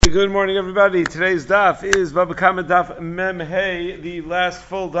Good morning, everybody. Today's daf is Bava Kama daf Mem Hey, the last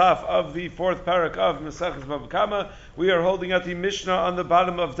full daf of the fourth parak of Maseches Bava Kama. We are holding out the Mishnah on the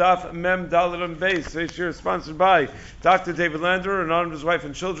bottom of daf Mem Dalet and Beis. Today's year is sponsored by Dr. David Lander, in honor of his wife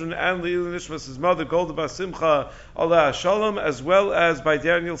and children, and Leila Nishmas, his mother, Golda Bas Simcha, Allah Shalom, as well as by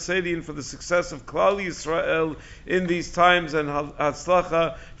Daniel Sadian for the success of Klal Yisrael in these times, and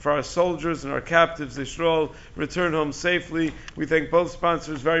Hatzlacha for our soldiers and our captives. They should all return home safely. We thank both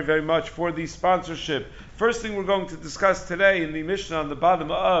sponsors very, very much for the sponsorship. First thing we're going to discuss today in the Mishnah on the bottom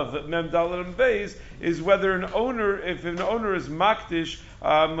of Mem Dalet and Beis is whether if an owner is makdish,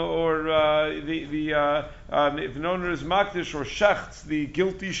 if an owner is makdish or shechts the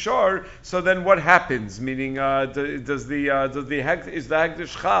guilty shar, so then what happens? Meaning, is the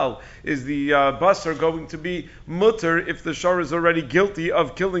hagdish chal? Is the basar going to be mutter if the shar is already guilty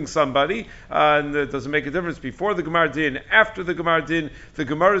of killing somebody? And it doesn't make a difference before the Gemar din, after the Gemar din. The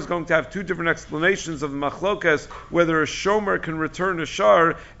Gemara is going to have two different explanations of the machlokas whether a shomer can return a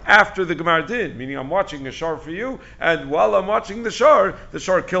shar after the Gemar din. Meaning, I'm watching a shar for you, and while I'm watching the shar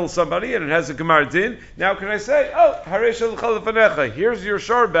kills somebody, and it has a Gemar din. Now, can I say, here's your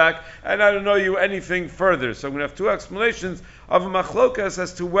shar back, and I don't know you anything further? So I'm going to have two explanations of a machlokas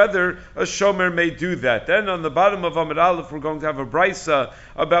as to whether a shomer may do that. Then on the bottom of Amud Aleph, we're going to have a brisa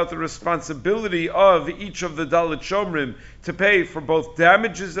about the responsibility of each of the Dalet Shomrim to pay for both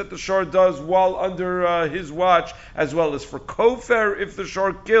damages that the shar does while under his watch, as well as for kofer if the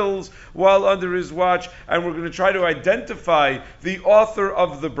shar kills while under his watch. And we're going to try to identify the author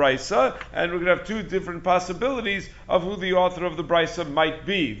of the brisa, and we're going to have two different possibilities of who the author of the brisa might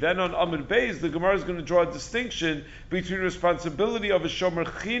be. Then on Amud Beis, the Gemara is going to draw a distinction between responsibility of a shomer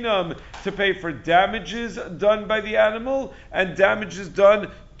chinam to pay for damages done by the animal and damages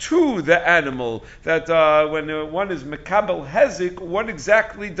done to the animal. That when one is makabel hezik, what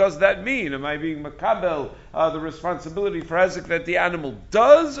exactly does that mean? Am I being makabel the responsibility for hezik that the animal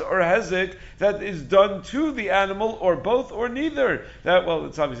does, or hezik that is done to the animal, or both, or neither?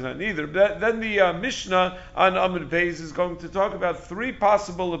 It's obviously not neither. Then the Mishnah on Amud Beis is going to talk about three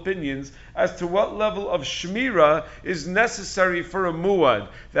possible opinions as to what level of shmira is necessary for a muad.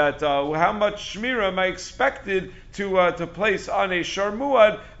 That how much shmira am I expected to place on a shar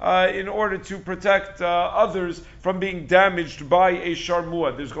muad in order to protect others from being damaged by a shar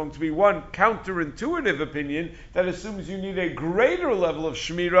muad. There's going to be one counterintuitive opinion that assumes you need a greater level of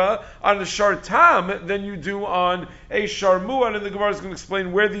shmira on a shar tam than you do on a shar muad, and the Gemara is going to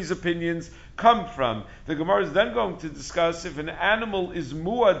explain where these opinions come from. The Gemara is then going to discuss if an animal is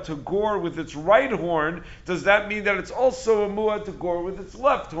muad to gore with its right horn, does that mean that it's also a muad to gore with its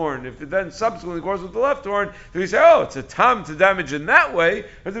left horn? If it then subsequently gores with the left horn, do we say, it's a tam to damage in that way?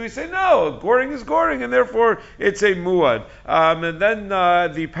 Or do we say, no, goring is goring, and therefore it's a muad? And then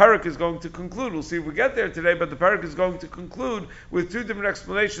the parak is going to conclude. We'll see if we get there today, but the parak is going to conclude with two different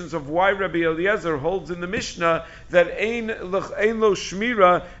explanations of why Rabbi Eliezer holds in the Mishnah that ein lo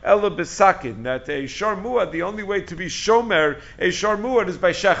shmira ela besakin, that a shar muad, the only way to be shomer a shar muad is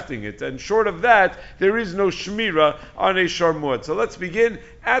by shechting it, and short of that, there is no shmira on a shar muad. So let's begin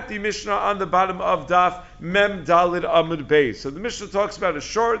at the Mishnah on the bottom of daf Mem Dalet Amud Beis. So the Mishnah talks about a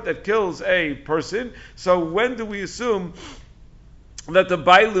shor that kills a person. So when do we assume that the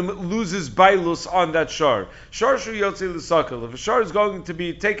bailim loses bailus on that shar? Shar shu yotze l'sakal. If a shar is going to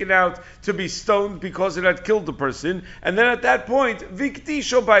be taken out to be stoned because it had killed the person, and then at that point,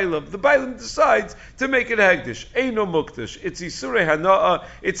 viktisho bailim, the bailim decides to make it hagdish. Eino mukdash. It's isurei hana'a.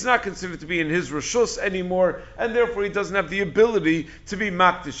 It's not considered to be in his rishus anymore, and therefore he doesn't have the ability to be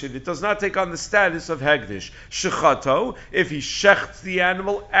makdish it. It does not take on the status of hagdish. Shechato, if he shechts the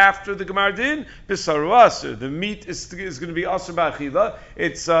animal after the Gemar din, bisaru aser. The meat is going to be aser b'achila.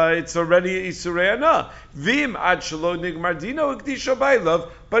 It's already isurei hana. Vim ad shelo nigmar dino ikdisha bailav.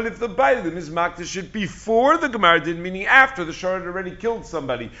 But if the bailim is makdish it before the Gemar din, meaning after the shar had already killed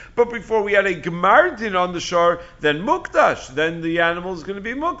somebody, but before we had a Gemar din on the shar, then mukdash, then the animal is going to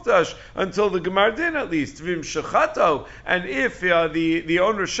be mukdash until the Gemar din at least. Vim shechato, and if the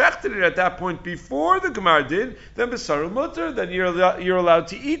owner shechted it at that point before the Gemar din, then besaru mutter, then you're allowed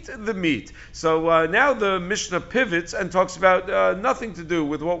to eat the meat. So now the Mishnah pivots and talks about nothing to do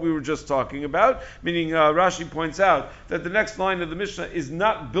with what we were just talking about, meaning Rashi points out that the next line of the Mishnah is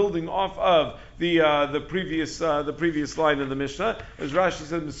not building off of the previous line of the Mishnah. As Rashi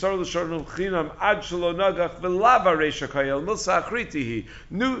said, "Misar l'shornim chinam ad shelo nagach v'lava reisha kayel milsa achritihi."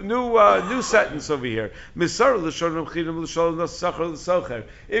 New sentence over here. Misar l'shornim chinam l'sholom nasachar l'socher.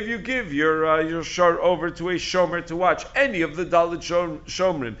 If you give your shor over to a shomer to watch any of the dalit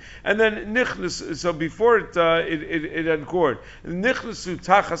shomrim, and then nichnas, so before it had gored, nichnasu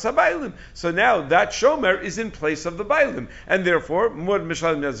tachas habaylim. So now that shomer is in place of the baylim, and therefore muad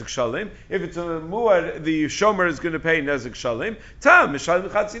mishalim nezik shalim. If it's a muad, the shomer is going to pay nezik shalim. Tam mishalim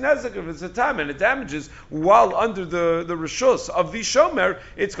chatzi nezik. If it's a tam and it damages while under the rishus of the shomer,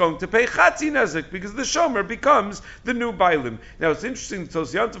 it's going to pay chatzi nezik because the shomer becomes the new baylim. Now it's interesting.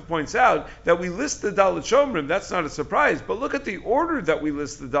 Tosyantiv points out that we list the dalit shomrim. That's not a surprise, but look at the order that we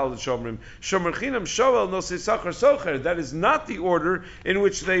list the dalit shomrim. Shomer chinam shoel nosei sachar socher. That is not the order in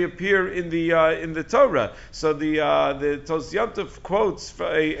which they appear in the Torah. So the Tosyantiv quotes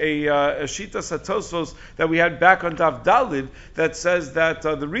a Shita Satosos that we had back on Daf Dalid that says that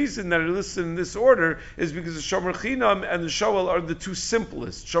the reason that it is listed in this order is because the Shomer Chinam and the Shoel are the two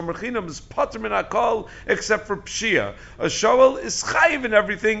simplest. Shomer Chinam is Pater min Hakol except for Pshia. A Shoel is Chayiv in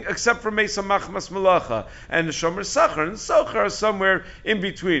everything except for Mesa Machmas Malacha. And the Shomer Sachar and Socher are somewhere in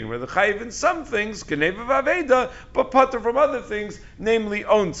between, where the Chayiv in some things, Geneva Vaveda, but Pater from other things, namely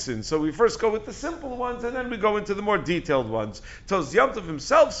Onsin. So we first go with the simple ones and then we go into the more detailed ones. Tos Yomtov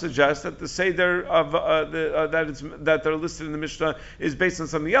himself suggests that the Seder of that they're listed in the Mishnah is based on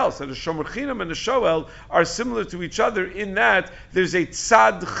something else. That a Shomer Chinam and a Shoel are similar to each other in that there's a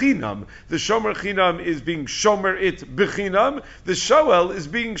Tzad Chinam. The Shomer Chinam is being Shomer it Bechinam. The Shoel is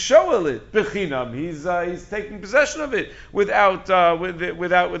being Shoel it Bechinam. He's taking possession of it without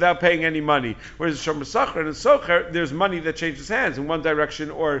paying any money. Whereas Shomer Sachar and a Socher, there's money that changes hands in one direction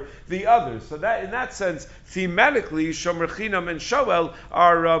or the other. So that in that sense, thematically, Shomer Chinam and Shoel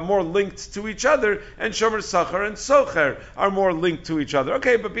are more linked to each other, and Shomer Sachar and Socher are more linked to each other.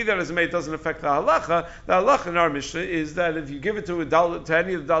 Okay, but be that as it may, it doesn't affect the halacha. The halacha in our Mishnah is that if you give it to any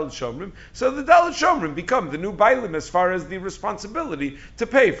of the Dalit Shomrim, so the Dalit Shomrim become the new Bailim as far as the responsibility to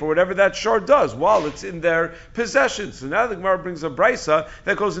pay for whatever that shor does while it's in their possession. So now the Gemara brings a brisa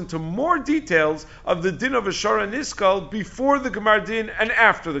that goes into more details of the din of a shor and iskal before the Gemar din and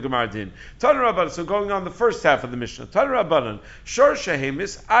after the Gemar din. Tana Rabbanan, so going on the first half of the Mishnah. Tana Rabbanan, shor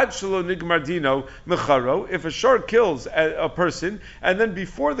shehemis ad shelo nigmar dino mecharo. If a shor kills a person, and then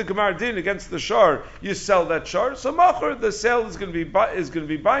before the Gemar din against the shor, you sell that shor, so machar, the sale is going to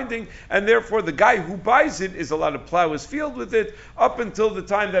be binding, and therefore the guy who buys it is allowed to plow his field with it up until the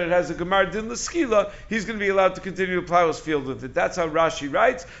time that it has a Gemar din l'skila. He's going to be allowed to continue to plow his field with it. That's how Rashi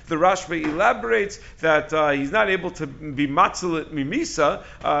writes. The Rashba elaborates that he's not able to be matzalit mimisa.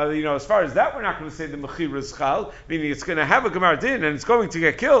 As far as that, we're not going to say the mechira is chal, meaning it's going to have a gemar din and it's going to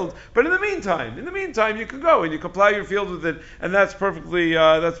get killed. But in the meantime, you can go and you can plow your field with it, and that's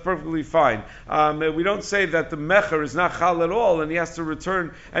perfectly fine. We don't say that the mecher is not chal at all, and he has to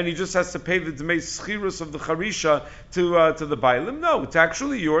return and he just has to pay the dmei schirus of the charisha to the bailim. No, it's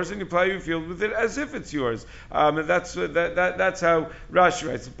actually yours, and you plow your field with it as if it's yours. That's how Rashi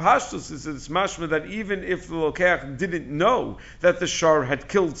writes. Pashtus is it's mashma that even if the lokeach didn't know that the shar had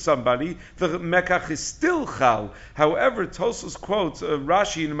killed somebody, the mekach is still chal. However, Tosos quotes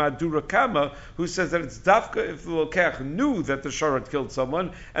Rashi in Madura Kama, who says that it's dafka if the lokeach knew that the shar had killed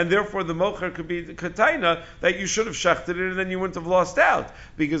someone, and therefore the mocher could be kataina, that you should have shechted it and then you wouldn't have lost out,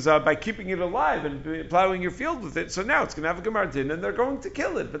 because by keeping it alive and plowing your field with it, so now it's going to have a gemar din and they're going to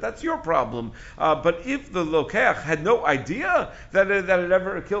kill it, but that's your problem. But if the lokeach had no idea that it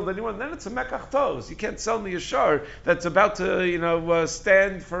ever killed anyone, then it's a mekach tos. You can't sell me a shar that's about to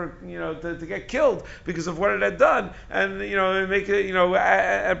stand for to get killed because of what it had done, and make it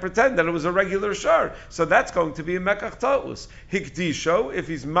and pretend that it was a regular shar. So that's going to be a mekach tos. Hikdisho, if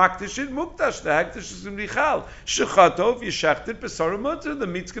he's makdishin mukdash, the hekdish is going to be chal. Shechatov yeshechted besar mutter, the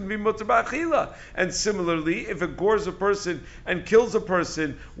meat's going to be mutter ba'achila. And similarly, if it gores a person and kills a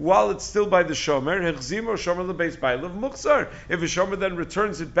person while it's still by the shomer, hechzim or shomer lebeis bailav muksar. If a shomer then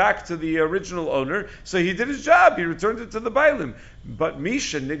returns it back to the original owner, so he did his job, he returned it to the bailim. But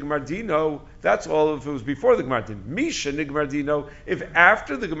Misha Nigmardino, that's all if it was before the Gemardin. Misha Nigmardino, if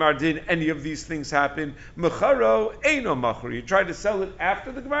after the Gemardin any of these things happen, Mecharo Eino Machur. You try to sell it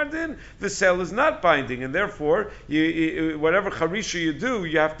after the Gemardin, the sale is not binding, and therefore, whatever charisha you do,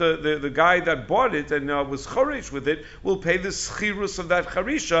 you have to, the guy that bought it and was chorish with it will pay the schirus of that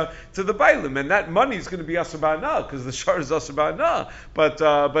charisha to the bailim, and that money is going to be asabana because the shar is asabana.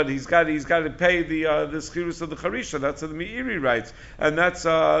 But he's got to pay the schirus of the charisha. That's what the Meiri writes. And that's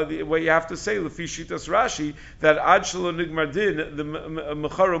what you have to say, Lefishitas Rashi, that Ad Shelo Nigmar Din, the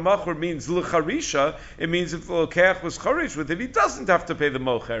Mecharu machur means l'charisha, it means if the lokeach was charish with it, he doesn't have to pay the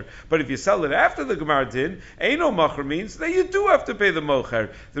mocher. But if you sell it after the gemar din, eino machur means that you do have to pay the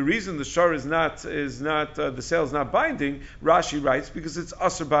mocher. The reason the shar is not the sale is not binding, Rashi writes, because it's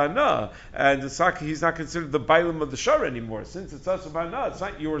asur ba'ana, and he's not considered the bailim of the shar anymore. Since it's asur ba'ana, it's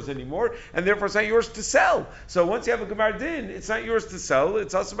not yours anymore, and therefore it's not yours to sell. So once you have a gemar din, it's not yours to sell,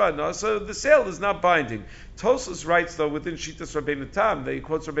 it's asur ba'ana, so the sale is not binding. Tosfos writes, though, within Shitas Rabbeinu Tam, he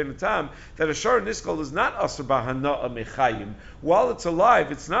quotes Rabbeinu Tam, that a shar niskol is not asur b'hana'a mechayim. While it's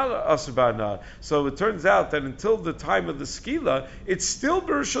alive, it's not asur b'hana'a. So it turns out that until the time of the skila, it's still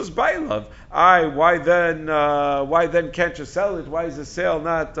b'rishos bailav. Why then can't you sell it? Why is the sale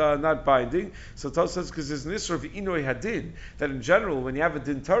not binding? So Tosfos says, because there's an isra of inoi hadin, that in general, when you have a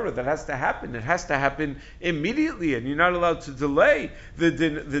din Torah that has to happen, it has to happen immediately, and you're not allowed to delay the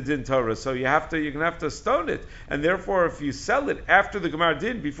din Torah. So you're going to have to stone it. And therefore, if you sell it after the Gemar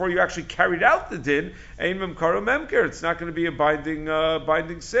din, before you actually carried out the din, ein memkaro memker, it's not going to be a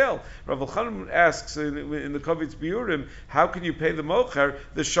binding sale. Rav Elchanan asks in the Kovitz Biurim, how can you pay the mocher?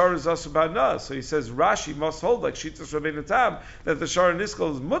 The shar is asur ba'ana. So he says Rashi must hold, like Shitas Rabbeinu Tam, that the shar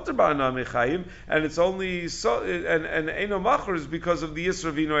niskol is mutar ba'ana mechayim, and it's only so, and eino macher is because of the yisra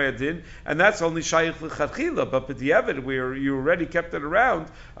of inoy adin, and that's only shayich l'chadchila. But b'diavad, where you already kept it around,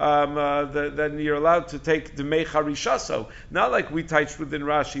 then you're allowed to take Demei Charishaso. Not like we touched within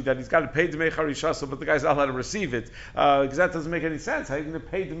Rashi that he's got to pay Demei Charishaso, but the guy's not allowed to receive it. Because that doesn't make any sense. How are you going to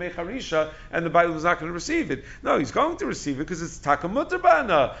pay Demei Charisha and the Bible is not going to receive it? No, he's going to receive it because it's Takamutar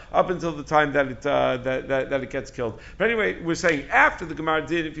Ba'ana up until the time that it gets killed. But anyway, we're saying after the Gemara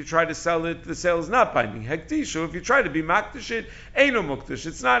did, if you try to sell it, the sale is not binding. Hekdishu, if you try to be Makdish it, Eino Mukdish,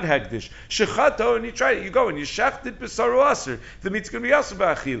 it's not Hekdish. Shechato, and you try it, you go and you shecht it Besaru Aser, the meat's going to be Aser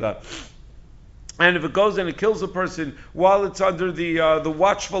Ba'achila. And if it goes and it kills a person while it's under the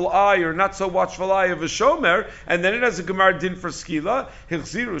watchful eye or not so watchful eye of a shomer, and then it has a gemar din for skila,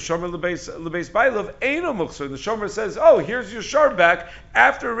 hilziru shomer lebeis bailav eino muksar. The shomer says, "Oh, here's your shar back,"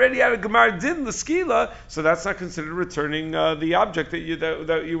 after already had a gemar din the skila, so that's not considered returning the object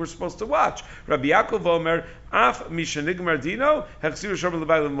that you were supposed to watch. Rabbi Yaakov Omer. Af mishanigmar dino hechsiru shomer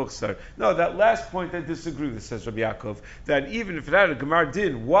lebailav muksar. No, that last point I disagree with, says Rabbi Yaakov, that even if it had a gemar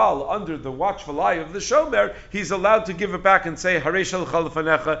din while under the watchful eye of the shomer, he's allowed to give it back and say, Harei shalcha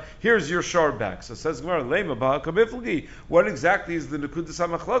lefanecha, here's your shor back. So says Gemara, Lema ba'akabiflgi. What exactly is the nekudas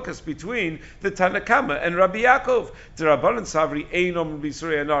hamachlokas between the Tanakama and Rabbi Yaakov? The Rabbanan Savri ein omer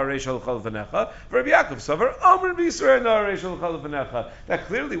b'Yisrei ana Harei shalcha lefanecha. Rabbi Yaakov Savri omer b'Yisrei ana Harei shalcha lefanecha. That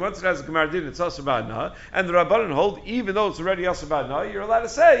clearly, once it has a gemar din, it's also ba'ana, and the Rabbanan hold, even though it's already also ba'ana, you're allowed to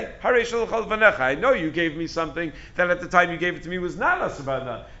say, Harei shalcha lefanecha. I know you gave me something that at the time you gave it to me was not also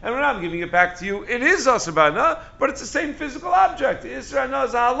ba'ana, and when I'm giving it back to you, it is asur ba'ana, but it's the same physical object. Isra ana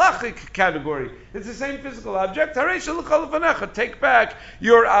is a halachic category. It's the same physical object. Harei shalcha lefanecha, take back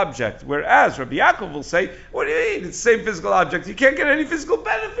your object. Whereas Rabbi Yaakov will say, what do you mean? It's the same physical object. You can't get any physical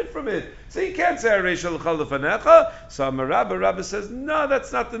benefit from it. So you can't say Harei shalcha lefanecha. So Rabbi says, no,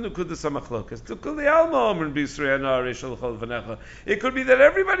 that's not the nekudas hamachlokas. Tukuli alma omer b'Yisrei ana Harei shalcha lefanecha. It could be that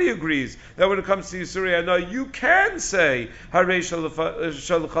everybody agrees that when it comes to Yisrei ana, you can say Harei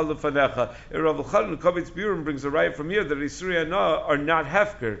shalcha lefanecha. Rav Elchanan Kovitz Biurim brings a riot from here that Yisrei ana are not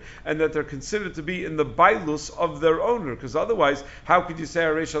hefker, and that they're considered to be in the bailus of their owner, because otherwise, how could you say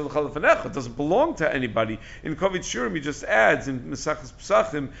Harei shalcha lefanecha? It doesn't belong to anybody. In Kovitz Shurim, he just adds in Mesachas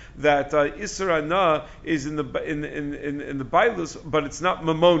Pesachim that Isra ana is in the bailus, but it's not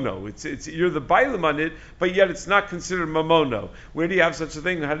mamono. It's you're the bailam on it, but yet it's not considered mamono. Where do you have such a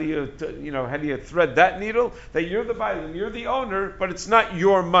thing? How do you thread that needle? That you're the bailam, you're the owner, but it's not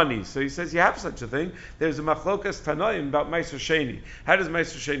your money. So he says you have such a thing. There's a machlokas tanaim about Meiser Sheni. How does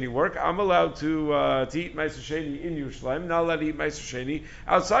Meiser Sheni work? I'm allowed to eat Meiser Sheni in Yerushalayim, not allowed to eat Meiser Sheni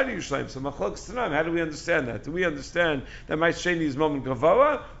outside of Yerushalayim. So machlokas tanaim. How do we understand that? Do we understand that Meiser Sheni is Momen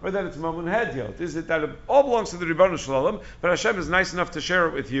Gavoa or that it's Momen Hedyot? Is it that it all belongs to the Ribbon Shalom, but Hashem is nice enough to share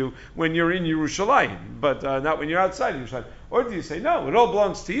it with you when you're in Yerushalayim, but not when you're outside Yerushalayim? Or do you say, no, it all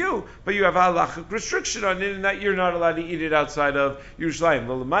belongs to you, but you have a halachic restriction on it, and that you're not allowed to eat it outside of Yerushalayim?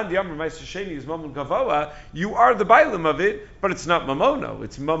 You are the bailam of it, but it's not mamono.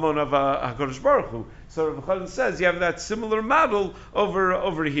 It's mamon of HaKadosh Baruch Hu. So Rav Elchanan says you have that similar model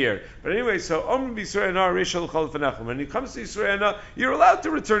over here. But anyway, so when it comes to Yisrei, you're allowed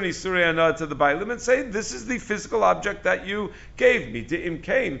to return Yisrei to the bailam and say, this is the physical object that you gave me, to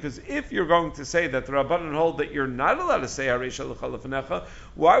imkain. Because if you're going to say that the Rabbanan hold that you're not allowed to say Harei Areisha L'Chalafanecha.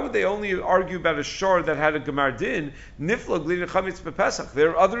 Why would they only argue about a shor that had a Gemar Din? Niflo Glina Chametz Bepesach.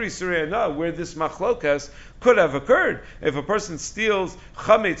 There are other Isurei Hana where this machlokas could have occurred. If a person steals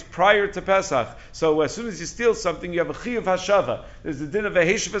chametz prior to Pesach, so as soon as you steal something, you have a chiyuv hashava. There's the din of a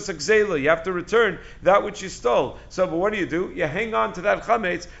heshivas akzela. You have to return that which you stole. So, but what do? You hang on to that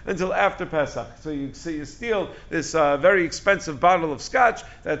chametz until after Pesach. So you steal this very expensive bottle of scotch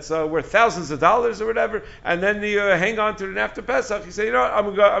that's worth thousands of dollars or whatever, and then you hang on to it after Pesach. You say, you know what,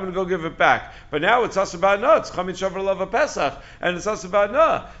 I'm going to go give it back. But now it's asabad no. It's chametz shavar lava Pesach, and it's asabad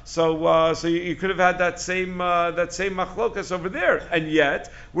no. So you could have had that same machlokas over there, and yet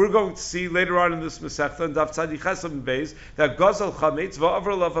we're going to see later on in this Masechta and Daf Tzadi Chesam Beis that Gazal Chametz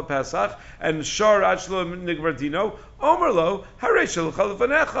va'avar lava Pesach and Shar Achlo Nigmardino Omerlo Hareshel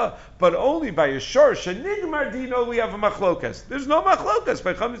Chalafanecha, but only by a Shar Shenigmardino we have a machlokas. There's no machlokas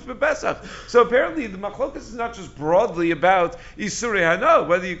by Chametz b'Pesach. So apparently the machlokas is not just broadly about Isurei Hana,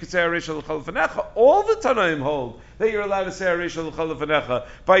 whether you could say Hareshel Chalafanecha. All the Tanaim hold that you're allowed to say Hareshel Chalafanecha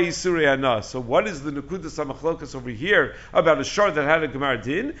by Isurei Hana. So what is the Nekudas HaMachlokas over here about a shar that had a Gemar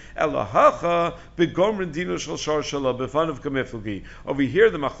Din? Elahacha begomrin dino shel shar shala b'fan of kameflugi. Over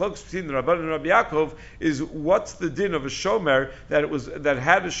here, the Machlokas between the Rabban and Rabbi Yaakov is what's the din of a shomer that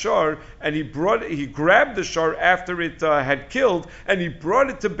had a shar and he grabbed the shar after it had killed and he brought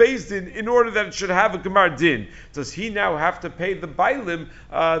it to Beis Din in order that it should have a Gemar Din. Does he now have to pay the bailim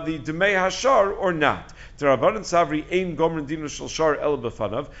the demei hashar or not? The Rabbanan Savri ein gomrin dino shel shar el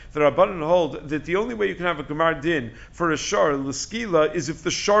b'fanav. The Rabbanan hold that the only way you can have a Gemar Din for a shar l'skila is if the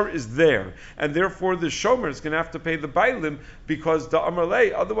shar is there, and therefore the shomer is going to have to pay the bailim because the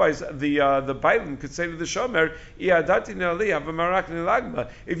amarlei. Otherwise, the bailim could say to the shomer, "Iadati ne'ali have a marak ne'lagma."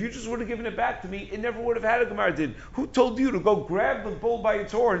 If you just would have given it back to me, it never would have had a Gemar Din. Who told you to go grab the bull by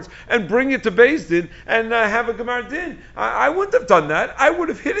its horns and bring it to Beis Din and have a Gemar Din? I wouldn't have done that. I would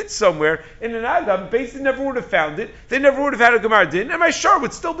have hid it somewhere in an agam. Beis Din never would have found it. They never would have had a Gemar Din, and my shar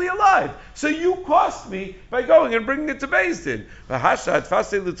would still be alive. So you cost me by going and bringing it to Beis Din.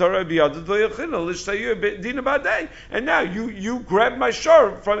 And now you grabbed my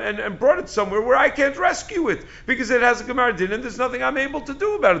shar from and brought it somewhere where I can't rescue it because it has a Gemar Din and there's nothing I'm able to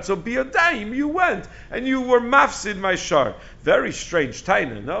do about it. So biyadayim, you went and you were mafsid my shar. Very strange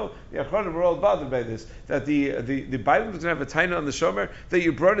taina, no? The Achronim were all bothered by this. That the Bible doesn't have a taina on the shomer that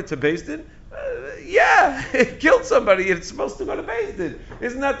you brought it to Beis Din. Yeah, it killed somebody. It's supposed to go to Beis Din.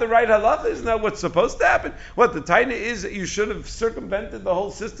 Isn't that the right halacha? Isn't that what's supposed to happen? What the taina is that you should have circumvented the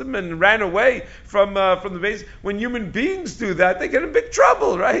whole system and ran away from the Beis. When human beings do that, they get in big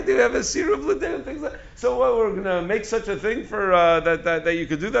trouble, right? They have a seer of lidin and things like that. So we're going to make such a thing for that you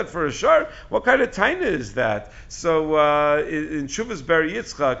could do that for a shar? What kind of taina is that? So in Shuvas Ber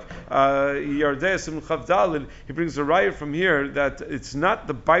Yitzchak, Yardei Sim Chavdalin, he brings a raya from here that it's not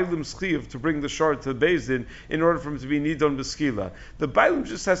the bailim schiv to bring the shar to Beis Din in order for him to be nidon b'skila. The bailim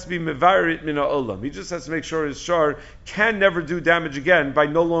just has to be mevarit min ha'olam. He just has to make sure his shar can never do damage again by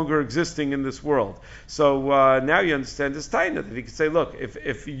no longer existing in this world. So now you understand this taina that he could say, look,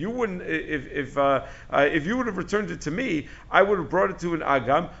 if you wouldn't, if you would have returned it to me, I would have brought it to an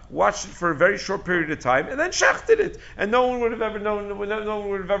agam, watched it for a very short period of time, and then shechted it, and no one would have ever known, no one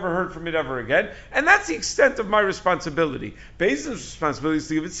would have ever heard from it ever again. And that's the extent of my responsibility. Beis Din's responsibility is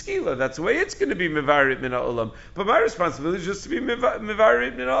to give it skila. That's the way it's going to be mevarit min ha'olam. But my responsibility is just to be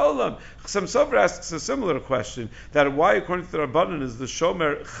mevarit min ha'olam. Chasam Sofer asks a similar question, that why, according to the Rabbanan, is the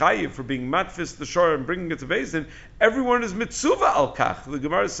shomer chayiv for being matfis the shor and bringing it to Beis Din? Everyone is mitzuva al kach. The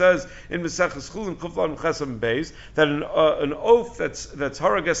Gemara says in Maseches Chulin Kuflan Chesam Beis that an oath that's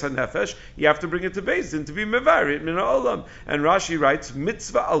harages hanefesh, you have to bring it to Beis Din to be mevarit min ha'olam. And Rashi writes,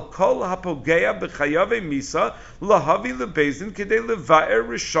 mitzvah al kol hapogea b'chayave misa lahavi lebeis din kedei levaer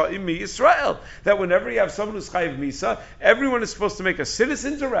risha'im mi Yisrael. That whenever you have someone who's chayiv misa, everyone is supposed to make a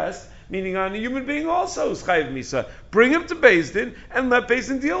citizen's arrest, meaning on a human being also who's chayiv misa. Bring him to Beis Din and let Beis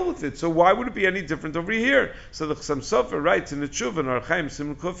Din deal with it. So why would it be any different over here? So the Chasam Sofer writes in the Tshuva in Archaim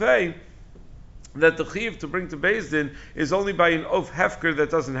Simon Kofei that the chiv to bring to Beis Din is only by an of hefker that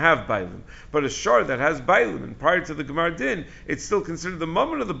doesn't have bailim. But a shar that has bailim, and prior to the Gemar Din, it's still considered the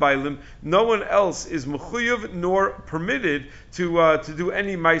moment of the bailim. No one else is mechuyev nor permitted to do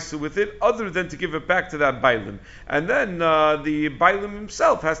any ma'isa with it, other than to give it back to that bailim. And then the bailim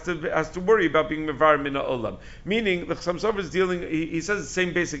himself has to worry about being mevar min ha'olam. Meaning, the Chasam Sofer is dealing. He says the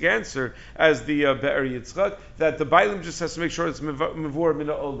same basic answer as the Be'er Yitzchak, that the bailim just has to make sure it's mevor min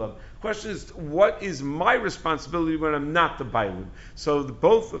ha'olam. question is, what is my responsibility when I'm not the bailim? So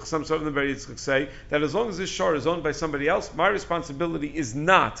both some sort of the Bar Yitzchak say that as long as this shor is owned by somebody else, my responsibility is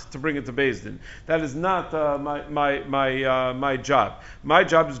not to bring it to Beis Din. That is not my job. My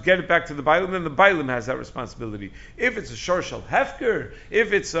job is get it back to the bailim, and the bailim has that responsibility. If it's a shor shel hefker,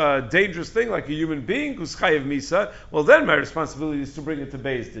 if it's a dangerous thing like a human being who's chayev misa, well then my responsibility is to bring it to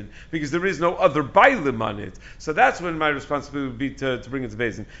Beis Din, because there is no other bailim on it. So that's when my responsibility would be to bring it to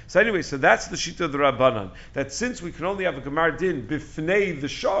Beis Din. So anyway, so that's the shita of the Rabbanan, that since we can only have a gemar din bifnei the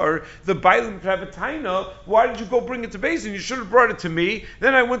shor, the bailim could have a taina. Why did you go bring it to Beis Din? You should have brought it to me.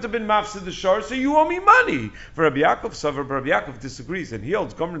 Then I wouldn't have been mafsid the shor, so you owe me money. For Rabbi Yaakov, Savar, Rabbi Yaakov disagrees, and he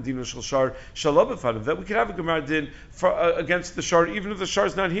holds gomer dinu shel shor shalom that we could have a gemar din against the shor even if the shor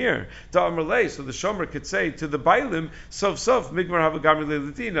is not here. Da Amrlei, so the shomer could say to the bailim, sof migmar have a gamar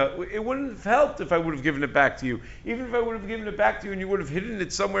le'ladina. It wouldn't have helped if I would have given it back to you. Even if I would have given it back to you and you would have hidden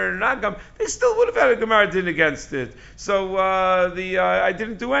it somewhere in an agam, they still would have had a gemar din against it. So I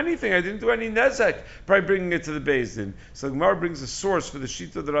didn't do anything. I didn't do any nezek by bringing it to the Beis Din. So the Gemara brings a source for the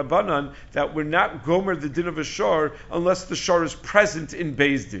shita of the Rabbanan that we're not gomer the din of a shor unless the shor is present in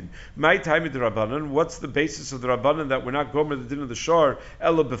Beis Din. My time in the Rabbanan, what's the basis of the Rabbanan that we're not gomer the din of the shor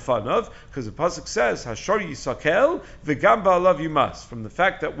ela befanav? Because the pasuk says hashor yisakel v'gam ba'alav you must. From the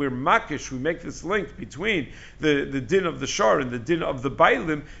fact that we're makish, we make this link between the din of the shor and the din of the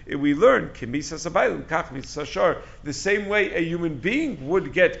bailim. We learn kimisas bailim kach misas shor. The same way a human being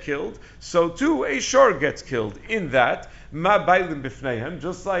would get killed, so too a shor gets killed. In that ma bailim bifneihem,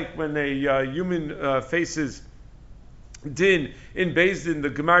 just like when a human faces din in Beis Din, the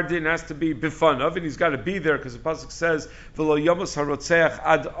gemar din has to be bifanav, and he's got to be there because the pasuk says v'lo yamos harotzeach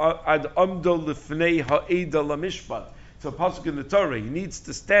ad amdo lifnei ha'eda lamishpat. So a pasuk in the Torah, he needs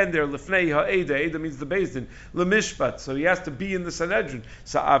to stand there lefnei ha'eda. Eda means the Beis Din lemishpat. So he has to be in the Sanhedrin.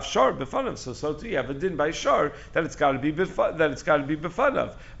 So av shar b'fanav. So too you have a din by shar that it's got to be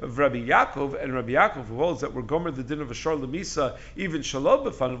b'fanav. Of Rabbi Yaakov, and Rabbi Yaakov who holds that we're gomer the din of a shar lemisa even shalom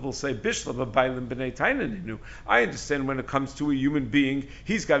b'fanav will say bishla b'bailim b'nei tainaninu. I understand when it comes to a human being,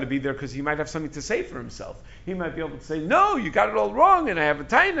 he's got to be there because he might have something to say for himself. He might be able to say, no, you got it all wrong, and I have a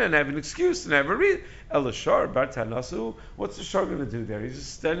taina, and I have an excuse, and I have a reason. Elashar bar tanasu. What's the shar going to do there? He's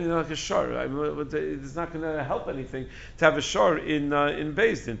just standing there like a shar. It's not going to help anything to have a shar in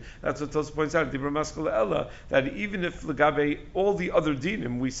Beis Din. That's what Tosfos points out. Dibra maskala ella, that even if legabe all the other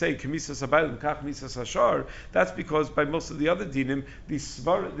dinim we say kemisas habaylim kach misas hashar, that's because by most of the other dinim there's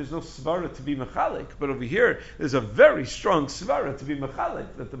no svara to be mechalik. But over here there's a very strong svara to be mechalik,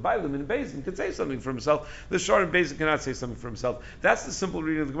 that the baylim in Beis Din can say something for himself. The shar in Beis Din cannot say something for himself. That's the simple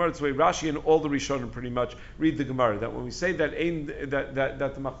reading of the Gemara. It's the way Rashi and all the Rishonim pretty much read the Gemara. That when we say that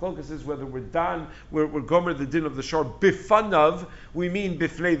the machlokas is whether we're gomer the din of the shor bifanav, we mean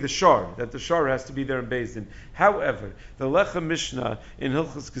bifnei the shor, that the shor has to be there in Beis Din. However, the Lecha Mishnah in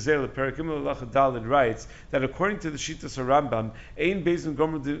Hilchos Gezer Perikim Lecha Dalid writes that according to the Shitas Rambam, ein Beis Din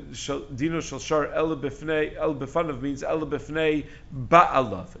gomer dino shel shor el bifanav means el bifnei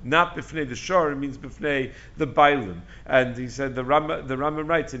ba'alav, not bifnei the shor. It means bifnei the bailim. And he said the Rambam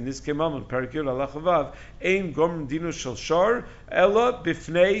writes in this Kemam Perikim Lecha Vav ein gomer dino shel shor ela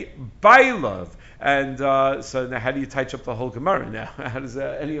bifnei bailav. And so now how do you touch up the whole Gemara now? How does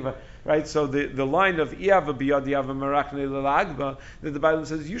any of it, right? So the line of Iyava biyad Iyava marakne l'agba, that the Bible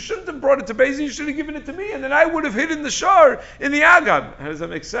says, you shouldn't have brought it to Beis Din, you should have given it to me, and then I would have hidden the shor in the agam. How does that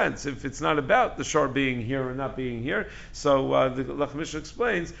make sense? If it's not about the shor being here or not being here, so the Lech Mishnah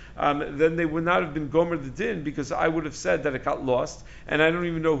explains, then they would not have been gomer the din, because I would have said that it got lost, and I don't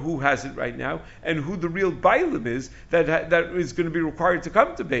even know who has it right now, and who the real bailim is that is going to be required to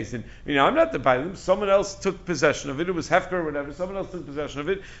come to Beis Din. I'm not the bailim. Someone else took possession of it. It was Hefker or whatever. Someone else took possession of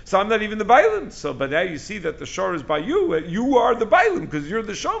it. So I'm not even the bailim. So, but now you see that the shor is by you. You are the bailim because you're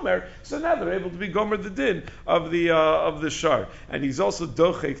the shomer. So now they're able to be gomer the din of the shor. And he's also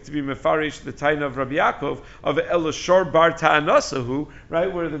dochek to be mefarish the taina of Rabbi Yaakov of el shor bar ta'anasahu,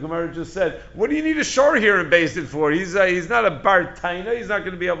 right, where the Gemara just said, what do you need a shor here in Beis Din for? He's not a bar taina. He's not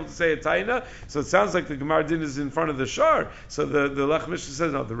going to be able to say a taina. So it sounds like the Gemara din is in front of the shor. So the Lech Mishnah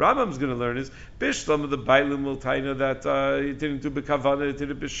says, no, the Rambam's going to learn is bishlam of the bailim will taina that it didn't do bekavana, it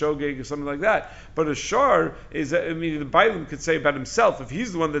did it b'shogeg or something like that. But a shor is, the bailim could say about himself, if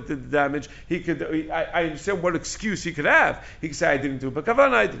he's the one that did the damage, he could. I understand what excuse he could have. He could say, I didn't do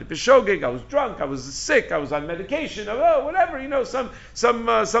bekavana, I did it b'shogeg, I was drunk, I was sick, I was on medication, whatever,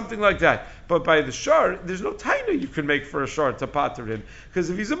 something like that. But by the shar, there's no taina you can make for a shar to pater him, because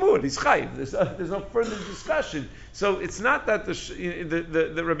if he's a muad, he's chayiv. There's no further discussion. So it's not that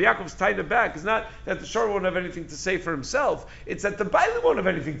the Rabbi Yaakov's taina back is not that the shar won't have anything to say for himself. It's that the bailim won't have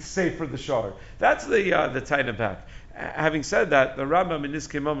anything to say for the shar. That's the taina back. Having said that, the Rambam in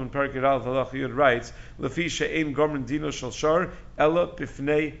Niskei Mom in Parak Al Halach Yud writes, "Lefi she'ein gomer dino shel shar ela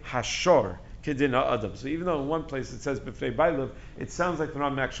bifnei hashor kedina adam." So even though in one place it says bifnei bailav, it sounds like the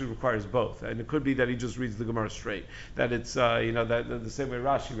Rambam actually requires both, and it could be that he just reads the Gemara straight. That it's that the same way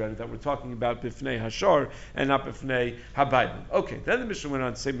Rashi read it, that we're talking about bifnei hashor and not bifnei habailim. Okay, then the Mishnah went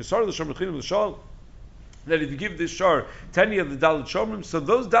on to say, "Misar l'shom l'chinim l'shal." That if you give this shar 10 of the Dalit Shomrim, so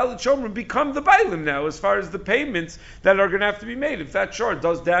those Dalit Shomrim become the Bailim now, as far as the payments that are going to have to be made. If that shar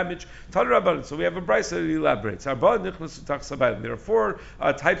does damage, so we have a brisa that elaborates. There are four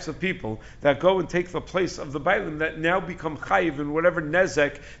types of people that go and take the place of the Bailim that now become chayiv in whatever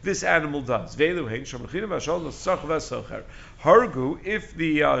nezek this animal does. Hargu, if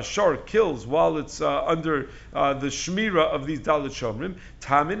the shar kills while it's under the shmira of these Dalit Shomrim,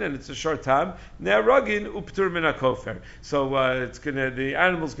 tamin, and it's a shar tam, ne'aragin uptur min kofer. So the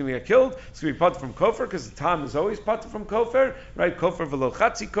animal's gonna get killed. It's gonna be patur from kofer because the tam is always patur from kofer, right? Kofer v'lo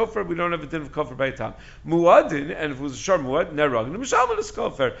chatzi kofer. We don't have a din of kofer by tam. Muadin, and if it was a shar muad, ne'aragin mishalman is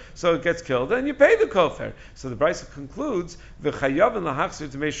kofer. So it gets killed, and you pay the kofer. So the brisa concludes the chayav and lahachzir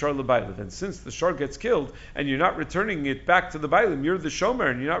to make shar lebaylev. And since the shar gets killed and you're not returning it back to the bailim, you're the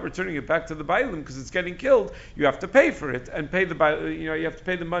shomer, and you're not returning it back to the bailim because it's getting killed. You have to pay for it and pay the you have to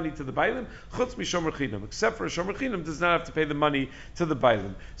pay the money to the bailim. Chutz mi shomer chinam, except for a shomer chinam does not have to pay the money to the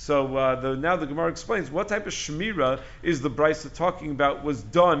bailim. So now the Gemara explains what type of shmira is the brisa talking about was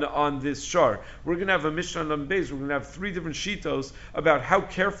done on this shar. We're going to have a Mishnah on Beis. We're going to have three different shitos about how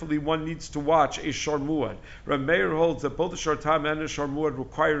carefully one needs to watch a shar muad. Rabbi Meir holds that both a shar tam and a shar muad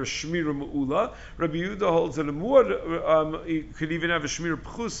require a shmira mu'ula. Rabbi Yehuda holds that a muad you could even have a shmira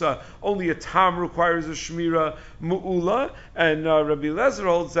pchusa. Only a tam requires a shmira mu'ula, and Rabbi Lezer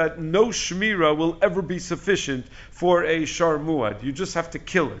holds that no shmira will ever be sufficient for a shar muad. You just have to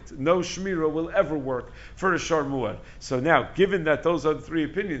kill it. No shmira will ever work for a shar muad. So now, given that those are the three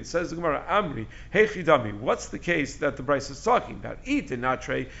opinions, says the Gemara, Amri, Hechidami, what's the case that the Bryce is talking about? Eat and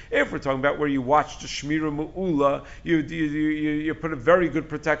natre. If we're talking about where you watch the shmira mu'ula, you put a very good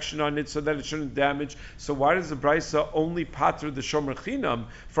protection on it so that it shouldn't damage. So why does the Bryce only pater the shomer chinam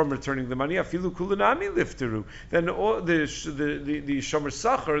from returning the money? Afilu kulanami lifteru. Then the shomer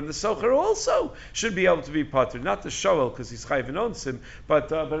sacher and the socher also should be able to be pater. Not the shoel because he's chayv and owns him,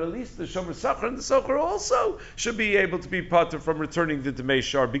 but at least the shomer sacher and the socher also should be able to be pater from returning the demei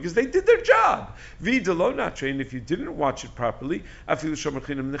shar because they did their job. V'delo natre, and if you didn't watch it properly, afilu shomer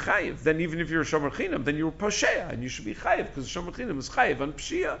chinam nechayiv. Then even if you're a shomer chinam, then you're poshea and you should be chayiv because shomer chinam is chayiv on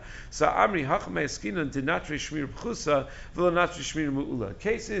pshia. So amri hachmei eskinan dinatre shmir pchusa v'lanatre shmir mu'ula.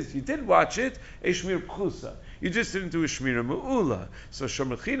 Case is you did watch it a shmir pchusa. You just didn't do a shmira mu'ula. So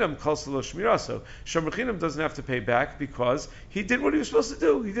shomer chinam calls to lo shmira. So shomer chinam doesn't have to pay back because he did what he was supposed to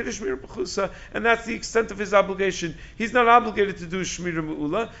do. He did a shmira pchusa, and that's the extent of his obligation. He's not obligated to do a shmira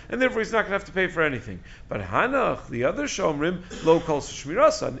mu'ula, and therefore he's not going to have to pay for anything. But Hanach, the other shomrim, lo calls to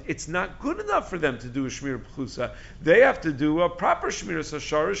shmira. It's not good enough for them to do a shmira pchusa. They have to do a proper shmira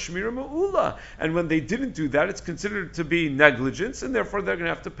sashara, shmira mu'ula. And when they didn't do that, it's considered to be negligence, and therefore they're going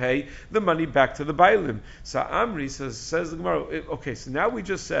to have to pay the money back to the bailim. So Amri says the Gemara, okay, so now we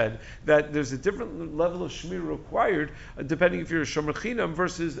just said that there's a different level of shmir required depending if you're a shomer chinam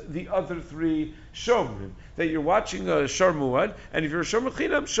versus the other three shomrim. That you're watching a shar muad, and if you're a shomer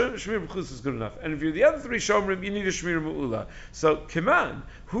chinam, shmir b'chus is good enough. And if you're the other three shomrim, you need a shmir mu'ula. So, Kiman,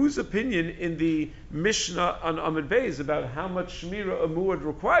 whose opinion in the Mishnah on Amud Beis about how much shmira a muad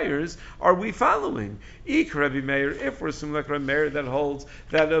requires are we following? Ik Rabbi Meir, if we're assuming like Rabbi Meir that holds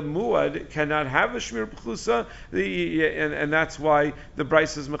that a muad cannot have a shmir b'chusa, and that's why the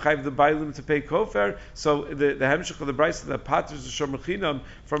Bryce is mechayiv the bailim to pay kofer. So the hemshech of the Bryce that paters the shomer chinam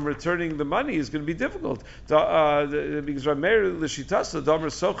from returning the money is going to be difficult. Because Rabbi Meir l'shitasa damer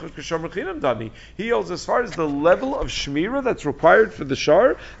socher k'shomer chinam dami. He holds as far as the level of shmira that's required for the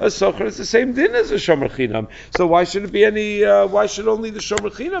shar, a socher is the same din as a shomer chinam. So why should it be any? Why should only the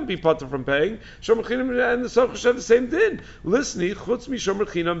shomer chinam be pater from paying? Shomer chinam and the socher should have the same din. Listen, chutz mi shomer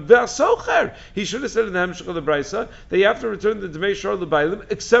chinam ve'asocher. He should have said in the hemshech for the brisa, they have to return the Dmei Shor L'Bailim,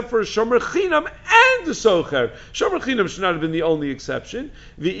 except for a Shomer Chinam and the Socher. Shomer Chinam should not have been the only exception.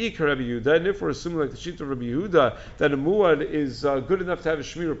 V'ikar Rabbi Yehuda, and if we're assuming like the Shita of Rabbi Yehuda, that a Muad is good enough to have a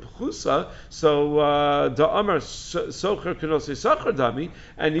Shmira Pechusa, so the Amar Socher Kenosei Sachar Dami,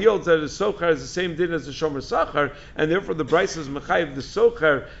 and he holds that a Socher has the same din as the Shomer Sachar, and therefore the brisa is Mechayiv the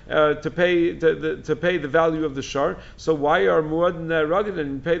Socher to pay the value of the Shar. So why are Muad and Ragid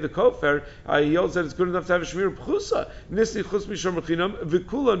and pay the Kofer? He holds that it's good enough to have a Shmira Pechusa. Nisli Chutz Mishomer Chinam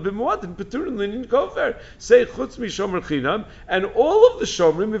V'kulan B'Muad and Peturin Linin Kofer. Say Chutz Mishomer Chinam, and all of the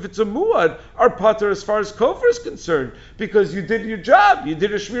Shomrim, if it's a Muad, are pater as far as Kofer is concerned, because you did your job, you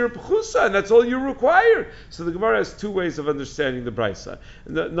did a Shmira Pechusa, and that's all you require. So the Gemara has two ways of understanding the Brisa.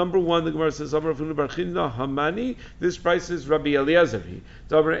 Number one, the Gemara says, Amar Avinu Bar Chinna Hamani, this Brisa is Rabbi Eliezer.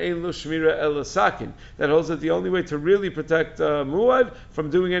 Davar Ein Lo Shmira El Sakin. That holds that the only way to really protect Muad from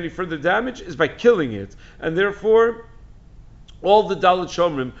doing any further damage is by killing it. And therefore, all the Dalit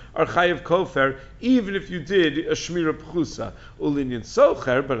Shomrim are Chayav Kofer, even if you did a Shmira Pchusa, Ulinyan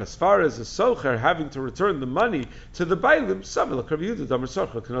Socher, but as far as a Socher having to return the money to the Bailim, Samil Rabbi Yehuda, Damar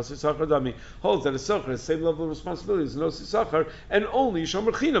Socher, Kanasi Socher Dami, holds that a Socher has the same level of responsibility as Nosi Socher, and only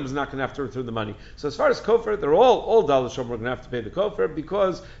Shomer Chinam is not going to have to return the money. So as far as Kofer, they're all Dalit Shomrim are going to have to pay the Kofer,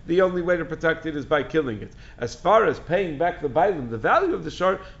 because the only way to protect it is by killing it. As far as paying back the Bailim, the value of the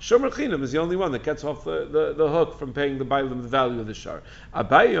Shar, Shomer Chinam is the only one that gets off the hook from paying the Bailim the value of the Shar.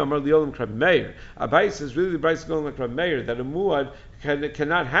 Abayi Amar Liolim Krab Meir. Abayi says really the Bryce is going like Krab Meir, that a Muad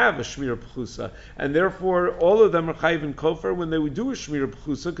cannot have a Shmira Pchusa, and therefore all of them are Chayiv and Kofer when they would do a Shmira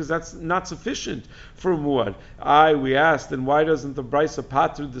Pchusa, because that's not sufficient for a Muad. We asked, then why doesn't the Brisa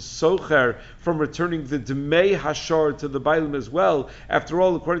pater the Socher from returning the Dmei Hashar to the Bailim as well? After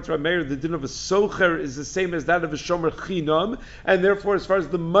all, according to Rameir, the din of a Socher is the same as that of a Shomer Chinam, and therefore as far as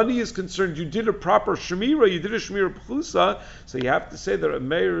the money is concerned, you did a proper Shmira, you did a Shmira Pchusa, so you have to say that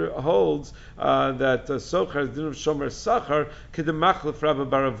Rameir holds that Socher is the din of Shomer Sachar,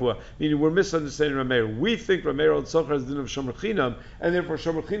 meaning we're misunderstanding Rameir. We think Rameir holds Socher as the din of Shomer Chinam, and therefore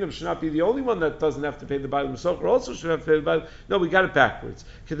Shomer Chinam should not be the only one that doesn't have to pay the Bailim. Socher also should have to pay the Bailim. No, we got it backwards.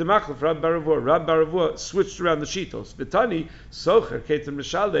 Rab Baravua switched around the Shitos. Vitani, Socher, Ketan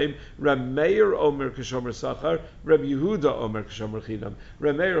Mishalem, Rameir Omer Keshomer Sachar, Rab Yehuda Omer Keshomer Chinam.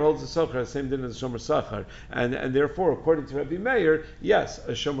 Rameir holds the Socher the same din as the Shomer Sachar, and therefore, according to Rabbi Meir, yes,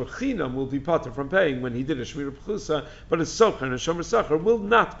 a Shomer Chinam will be pater from paying when he did a Shmira Pchusa, but a Socher and a Shomer Sachar will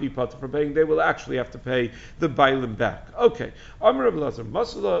not be pater from paying. They will actually have to pay the Bailim back. Okay. Amar Rabbi Lazar,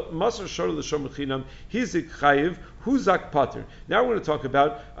 Masar Shor l'Shomer Chinam, Hizik Chayiv, Huzak Pater. Now we're going to talk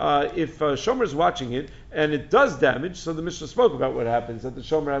about if Shomer is watching it and it does damage, so the Mishnah spoke about what happens, that the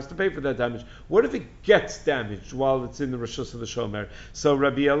Shomer has to pay for that damage. What if it gets damaged while it's in the Rishus of the Shomer? So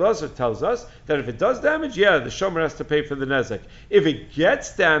Rabbi Elazar tells us that if it does damage, the Shomer has to pay for the Nezek. If it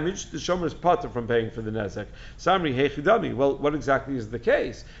gets damaged, the Shomer is Pater from paying for the Nezek. Samri Hechidami. Well, what exactly is the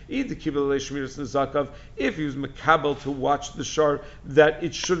case? If he was Makabel to watch the Shar, that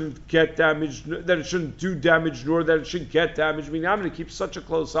it shouldn't get damaged, that it shouldn't do damage, nor that it should get damaged. I mean, I'm going to keep such a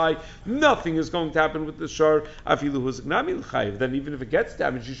close eye. Nothing is going to happen with the Shar. Then even if it gets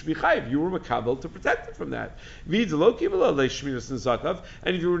damaged, you should be chayiv. You were makabel to protect it from that. And if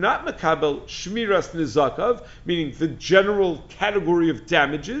you were not makabel shmiras nizakav, meaning the general category of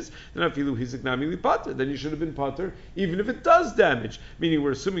damages, then then you should have been pater, even if it does damage. Meaning,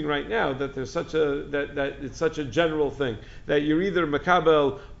 we're assuming right now that there's such a that it's such a general thing that you're either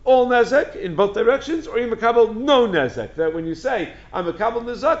makabel all nezek in both directions, or you makabel no nezek. That when you say I'm makabel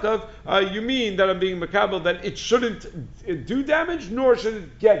nezakav, you mean that I'm being makabel that it shouldn't do damage, nor should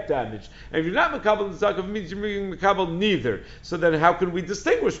it get damage. And if you're not makabel nezakav, it means you're being makabel neither. So then, how can we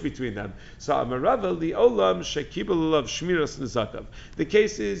distinguish between them? So Amaravel the olam shekibel of shmiras nezakav. The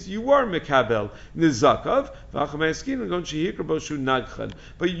case is you are makabel nezakav,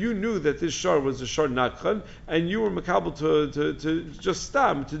 but you knew that this shar was a shar nakhan, and you were makabel to just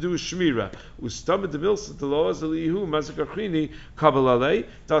stam to do a shmira. Ustam de milsa to loas alihu mazakachrini kabalale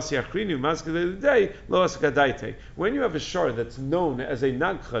dasiachrini mazkalei loas gadaite. When you have a shar that's known as a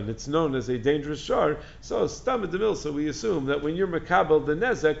nakhan, it's known as a dangerous shar. So stam de milsa, we assume that when you're makabel the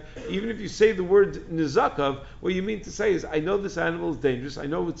nezek, even if you say the word nizakav, what you mean to say is, I know this animal is dangerous. I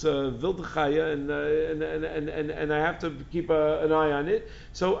know it's a vildachaya, and I have to keep an eye on it.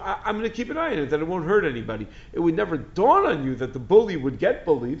 So I'm going to keep an eye on it, that it won't hurt anybody. It would never dawn on you that the bully would get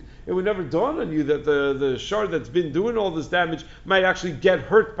bullied. It would never dawn on you that the shar that's been doing all this damage might actually get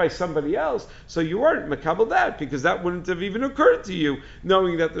hurt by somebody else. So you aren't makabel that, because that wouldn't have even occurred to you,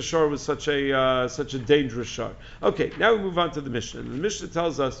 knowing that the shar was such a dangerous shar. Okay, now we move on to the Mishnah. The Mishnah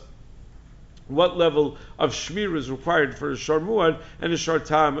tells us what level of shmir is required for a shar muad and a shar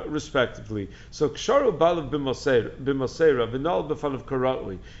tam, respectively. So ksharu balav b'mosera v'nal b'fan of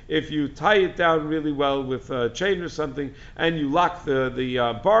karatli. If you tie it down really well with a chain or something, and you lock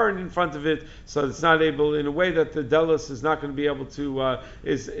the barn in front of it, so it's not able, in a way that the delis is not going to be able to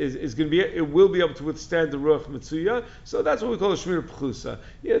is going to be, it will be able to withstand the ruach mitzuya. So that's what we call a shmir pchusa.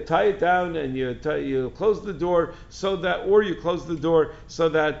 You tie it down and you close the door so that, or you close the door so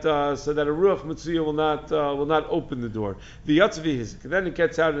that a ruach Mitzuya will not open the door. The Yatzavi Hizik. Then it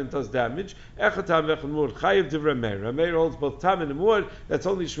gets out and it does damage. Echatam v'echad muad chayiv divrei Meir. Meir holds both tam and muad. That's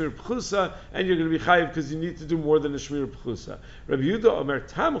only shmir pchusa, and you're going to be chayiv because you need to do more than a shmir pchusa. Rabbi Yehuda Omer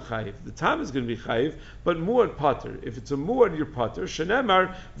tam chayiv. The tam is going to be chayiv, but muad pater. If it's a muad, you're pater.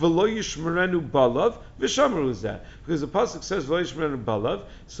 Shenemar v'lo yishmerenu balav v'shamru zeh. Because the pasuk says v'lo yishmerenu balav,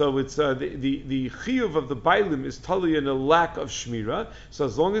 so it's the chiyuv of the bailim is totally in a lack of shmira. So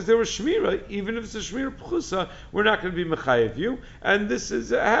as long as there was shmira, even if it's a shmira pchusa, we're not going to be mechayev you. And this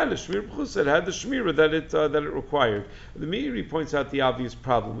is had a shmira pchusa; it had the shmira that it required. The Meiri points out the obvious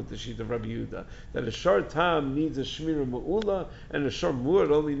problem with the sheet of Rabbi Yehuda, that a shar tam needs a shmira me'ula, and a shar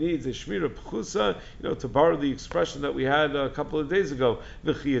muad only needs a shmira pchusa. To borrow the expression that we had a couple of days ago,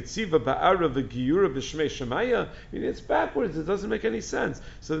 v'chiyatziva ba'ara v'giyura b'shmei shemaya. It's backwards; it doesn't make any sense.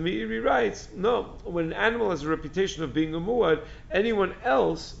 So the Meiri writes, no, when an animal has a reputation of being a muad, anyone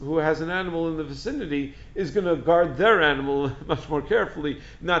else who has an animal in the vicinity is going to guard their animal much more carefully,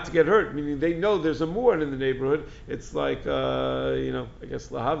 not to get hurt. Meaning they know there's a muad in the neighborhood. It's like, I guess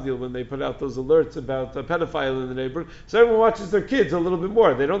lahavdil, when they put out those alerts about a pedophile in the neighborhood. So everyone watches their kids a little bit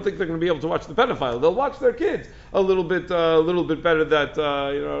more. They don't think they're going to be able to watch the pedophile. They'll watch their kids a little bit better. That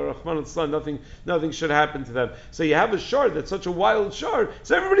Rahman al-Islam, nothing should happen to them. So you have a shard that's such a wild shard,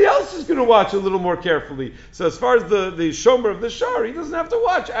 so everybody else is going to watch a little more carefully. So as far as the shomer of the shard, he doesn't have to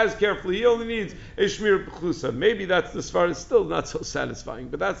watch as carefully. He only needs a shmir b'chlusa. Maybe that's the svara is still not so satisfying,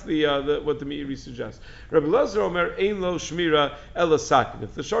 but that's what the Meiri suggests. Rabbi Lazar Omer ein lo shmira ela sakin.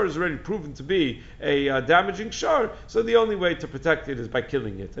 If the shard is already proven to be a damaging shard, so the only way to protect it is by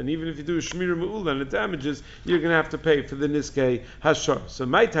killing it. And even if you do a shmira me'ula and it damages, you're going to have to pay for the niskei hashar. So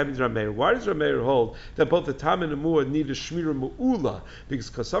my time is Rameir. Why does Rameir hold that both the tam and the muad need a shmira me'ula? Because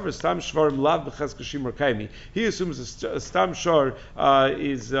kasavar stam shvarim lav b'ches kashim or kaimi. He assumes a stam shar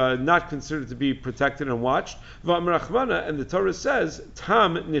is not considered to be protected and watched. V'amrachmana, and the Torah says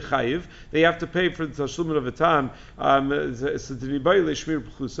tam nichayiv. They have to pay for the tashlumin of a tam.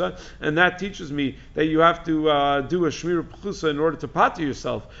 And that teaches me that you have to do a shmir pchusa in order to pater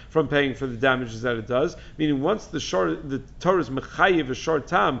yourself from paying for the damages that it does. Meaning, once the Torah is mechayiv a shor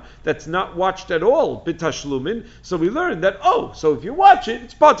tam that's not watched at all b'tashlumin, so we learn that so if you watch it,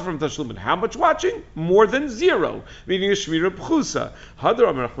 it's pater from tashlumin. How much watching? More than zero, meaning a shmir pchusa.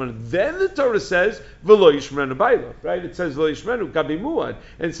 Then the Torah says v'lo yishmerenu baylo, right? It says v'lo yishmerenu gabi muad,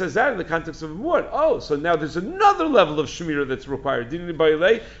 and it says that in the context of a muad. So now there's another level of shmira that's required. Dini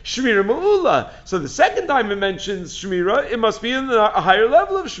bayle shmira me'ula. So the second time it mentions shmira, it must be in a higher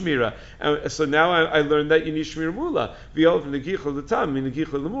level of shmira. So now I learned that you need shmira me'ula. V'yol v'negichol l'tam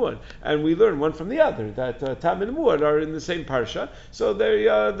v'negichol l'muad, and we learn one from the other that tam and muad are in the same parsha. So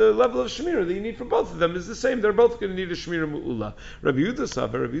the level of shmira that you need for both of them is the same. They're both going to need a shmira me'ula. Rabbi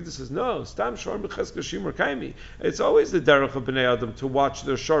Yehuda says no. Stam shor b'ches kashim or kaimi. It's always the derech of bnei adam to watch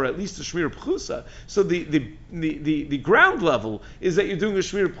their shor, at least a shmira pchusa. So the ground level is that you're doing a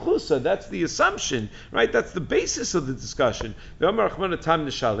shmir pchusa. That's the assumption, right? That's the basis of the discussion.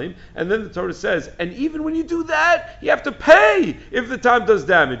 And then the Torah says, and even when you do that, you have to pay if the tam does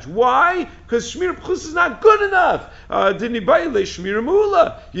damage. Why? Because shmir pchusa is not good enough.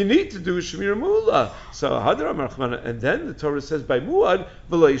 You need to do a shmir mula. So and then the Torah says by muad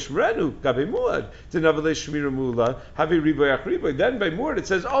v'lo yishmerenu gabe muad t'navale shmir mula have a riboy ach riboy. Then by muad it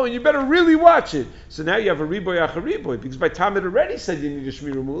says, and you better really watch it. So now you have a riboy ach riboy, because by tam it already said you need a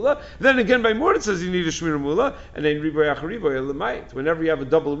shmir mula. Then again by muad it says you need a shmir mula, and then riboy ach riboy lemayit. Whenever you have a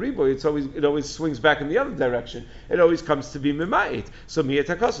double riboy, it always swings back in the other direction. It always comes to be memayit. So miyat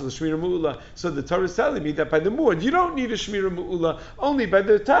hakasel the shmir mula. So the Torah is telling me that by the muad you don't need a shmir mula. Only by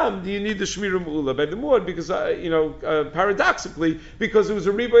the tam do you need the shmir mula. By the muad, because paradoxically, because it was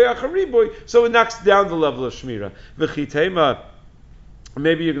a riboy ach riboy, so it knocks down the level of shmira. V'chitema.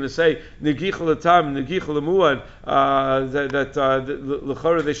 Maybe you're going to say negicha l'tam, negicha l'muad, that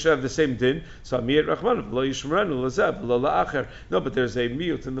l'chora they should have the same din. So amiyat rachmanu v'lo yishmerenu l'zeh v'lo la'acher. No, but there's a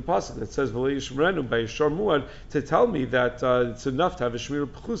miyut in the pasuk that says v'lo yishmerenu by shor muad to tell me that it's enough to have a shmir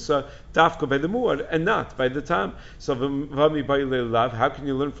pchusa dafka by the muad and not by the tam. So v'ami ba'ilei lav. How can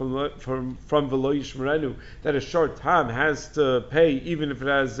you learn from v'lo yishmerenu that a short tam has to pay even if it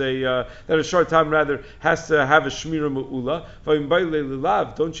has that a short tam rather has to have a shmira mu'ula? V'ami ba'ilei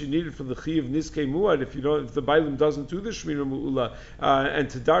lav, don't you need it for the chi of niskei muad if the bailim doesn't do the shmira mu'ula and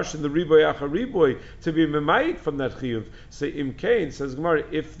to darshan the riboy acha riboy to be memayit from that chiyuv? So im kain says Gemara,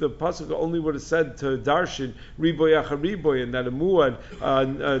 if the pasuk only would have said to darshan riboy acha riboy and that a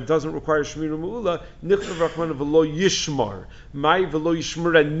muad doesn't require shmira mu'ula, nichtav rachman v'lo yishmar mai v'lo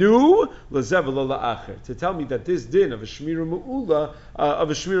yishmarenu lezev v'lo la'acher, to tell me that this din of a shmira mu'ula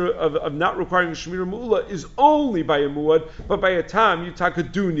of not requiring a shmira mu'ula is only by a muad, but by a tam you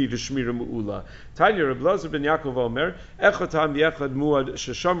do need a shmira mu'ula. Tanya Reb Elazar ben Yaakov Omer echad tam v'echad muad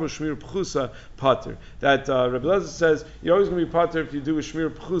sheshamru shmira pchusa pater. That Reb Elazar says you're always going to be pater if you do a shmira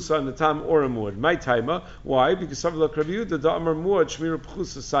pchusa on the tam or a muad. My taima, why? Because Savla Rabbi Yehuda da Amar muad shmira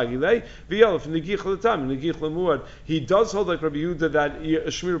pchusa sagilei v'yelef negich l'tam negich l'muad. He does hold like Rabbi Yehuda that a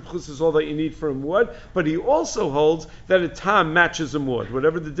shmira pchusa is all that you need for a muad, but he also holds that a tam matches a muad.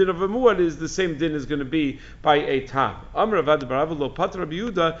 Whatever the din of a muad is, the same din is going to be by a tam. Amar Avad Barava lo pater Rabbi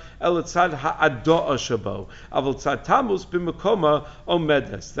Yehuda el tzad ha'ado'a shabo aval tzad tamus b'mekoma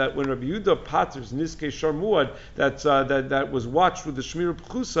omedes. That when Rabbi Yehuda paters niskei shor muad that was watched with the shmira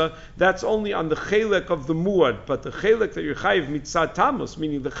pchusa, that's only on the chelek of the muad, but the chelek that you're chayiv mitzad tamus,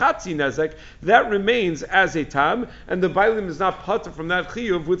 meaning the chatzi nezek, that remains as a tam, and the bailim is not pater from that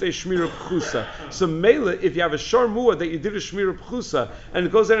chiyuv with a shmira pchusa. So mele, if you have a shor muad that you did a shmira pchusa and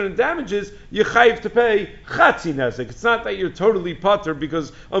it goes out and damages, you're chayiv to pay chatzi nezek. It's not that you're totally pater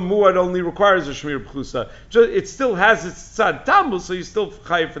because a muad only requires a shmir pchusa. It still has its tzad tamus, so you still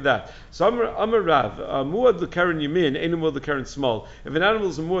chayiv for that. So Amar Rav, muad l'karen yamin, ain't a muad l'karen small. If an animal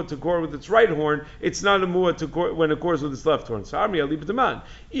is a muad to gore with its right horn, it's not a muad to gore when it gores with its left horn. So Amri ali b'daman,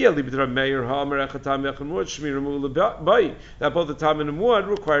 ali b'dram meir ha'amar echatam yachan muad shmira mu'ula bai. That both the tam and the muad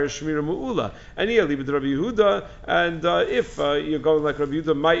require shmira mu'ula. And ali b'drab Yehuda, and if you're going like Rabbi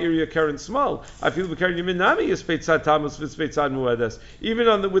Yehuda, my area karen small, I feel l'karen yamin nami is peitzad tamus v'peitzad muadas.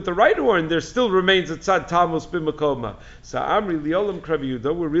 Even with the right horn, there still remains a tzad tamus b'makoma. So Amri liolam Rabbi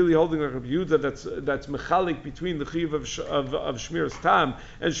Yehuda, we're really holding like Rabbi Yehuda that's mechalik between the chiv of shmiras tam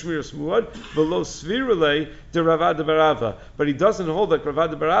and shmiras muad below svirale de Ravad Barava, but he doesn't hold like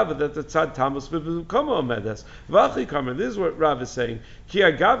Ravad Barava that the tzad tamus b'makoma omedes. V'achi kamer, this is what Rav is saying. Ki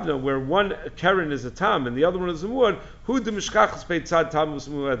agavna, where one keren is a tam and the other one is a muad, hu de mishkachas pei tzad tamus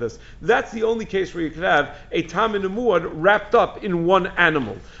muadas. That's the only case where you could have a tam and a muad wrapped up in one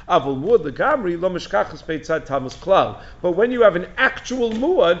animal. Aval muad legamri lo mishkachas pei tzad tamus klal. But when you have an actual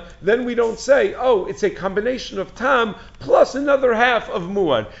muad, then we don't say, oh, it's a combination of tam plus another half of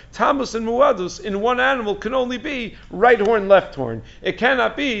muad. Tamus and muadus in one animal can only be right horn, left horn. It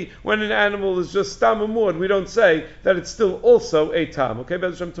cannot be when an animal is just tam and muad. We don't say that it's still also a tam. Okay,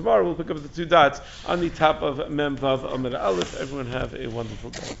 Bez Hashem, tomorrow we'll pick up the two dots on the top of Mem Vav Amid Aleph. Everyone have a wonderful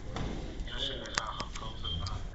day.